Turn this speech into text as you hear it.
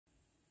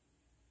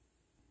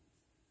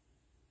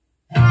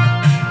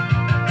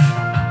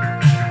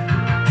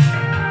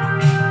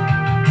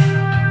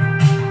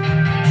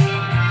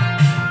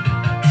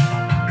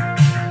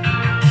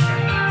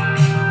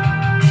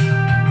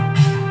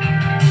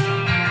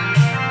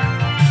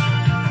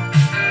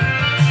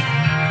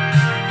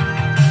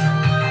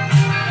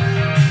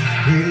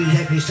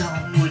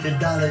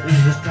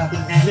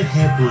struggling and a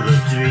head full of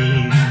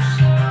dreams.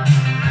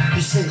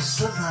 You say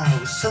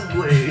somehow,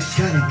 somewhere, it's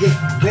gotta get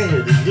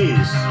better than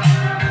this.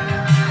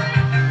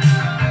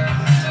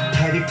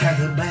 Patty packed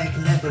her bag,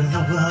 never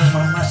know her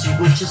mama, she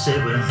was just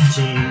 17.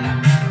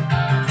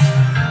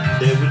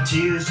 There were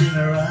tears in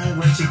her eyes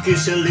when she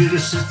kissed her little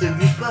sister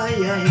goodbye.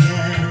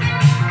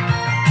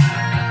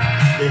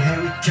 They had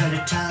each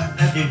other time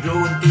as they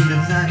drove through the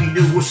night,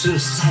 it was so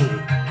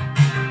silent.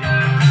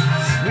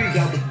 We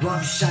got the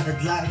one shot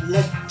at life,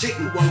 let's take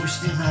it while we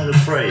still not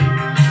afraid.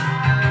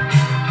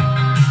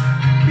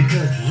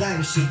 Because life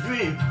is so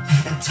brief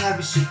and time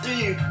is so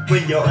deep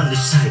when you're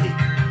undecided.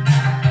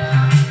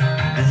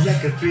 And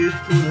like a fish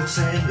full of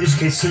sand, it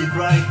can slip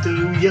right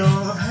through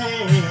your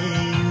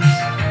hands.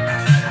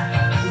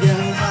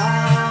 Young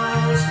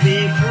hearts,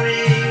 be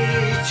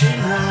free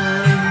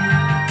tonight.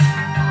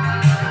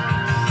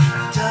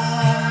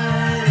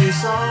 Time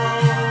is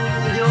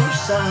on your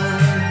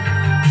side.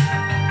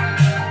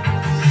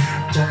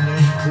 Don't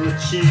let them put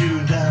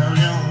you down,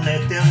 don't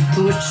let them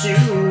put you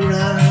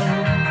down.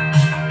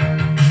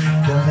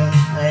 Don't let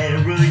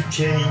ever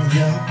change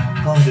your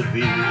point of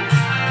view.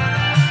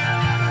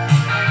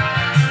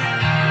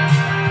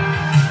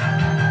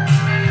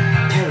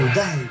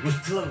 Paradise was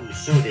closed,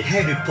 so they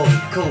had it for the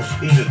coast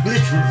in a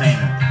blissful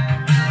manner.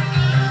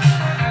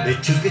 They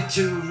took it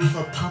to a room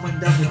apartment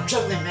that was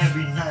jumping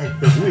every night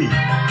for a week.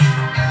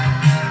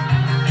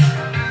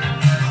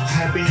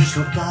 Happiness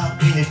was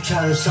found in each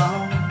other's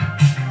arms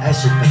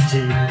as a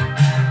party,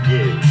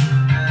 yeah.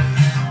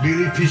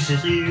 Beauty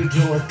pieces you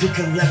draw a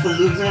picture like a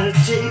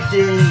lunatic,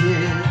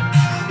 yeah.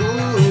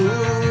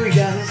 Ooh,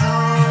 young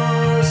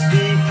hearts,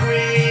 be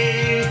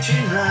free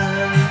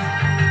tonight.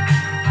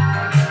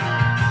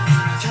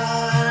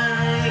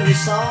 Time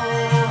is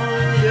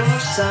on your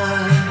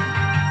side.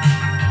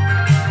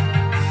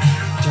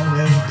 Don't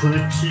let them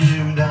put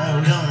you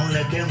down, don't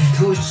let them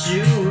push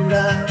you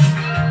down.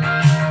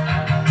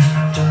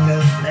 Don't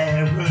let them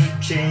ever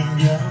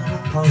change your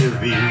point of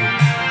view.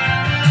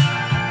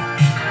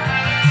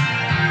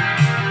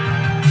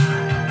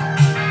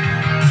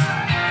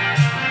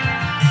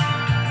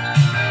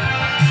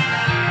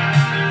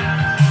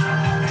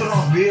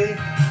 Really?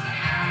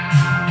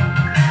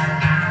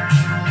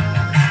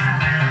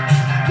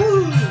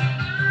 Woo!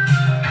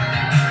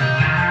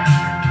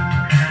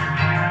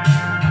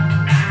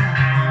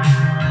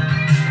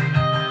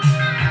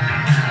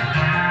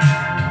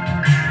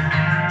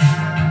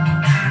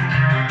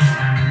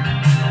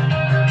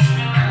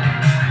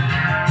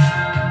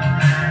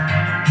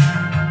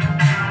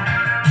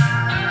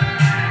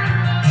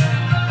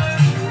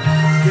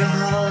 Your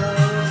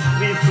heart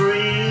be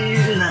free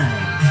tonight.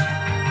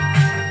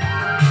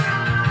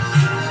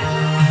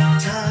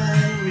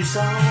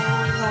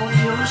 On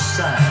your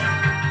side.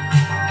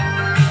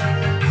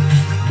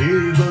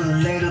 Beautiful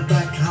later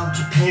back home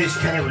to pay his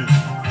parents,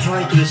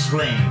 try to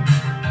explain.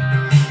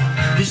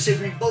 He said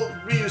we both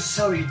real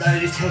sorry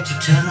that it had to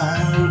turn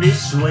out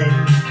this way.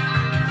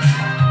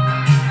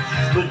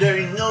 But there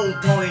ain't no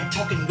point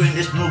talking when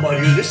there's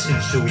nobody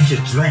listening, so we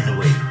just ran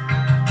away.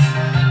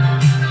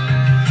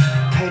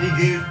 Patty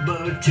gave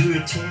birth to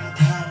a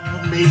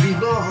 10-pound baby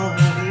boy.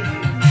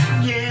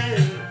 Yeah,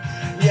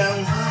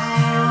 young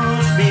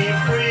hearts be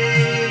free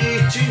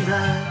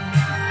tonight.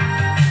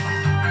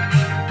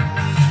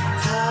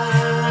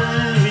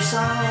 Time is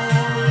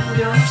on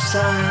your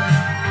side.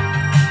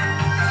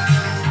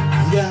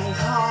 Young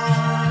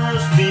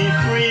hearts be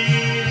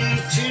free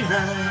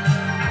tonight.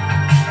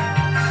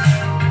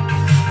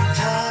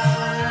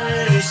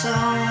 Time is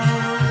on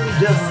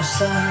your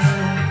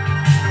side.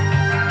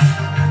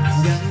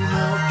 Young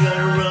hearts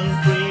gotta run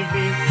free,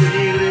 be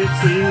free, live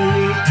free.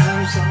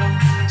 Time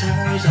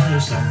is on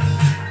your side.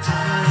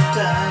 Time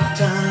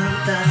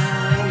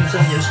is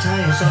on your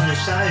side, it's on your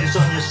side, it's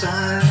on your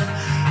side.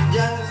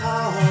 Young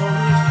heart.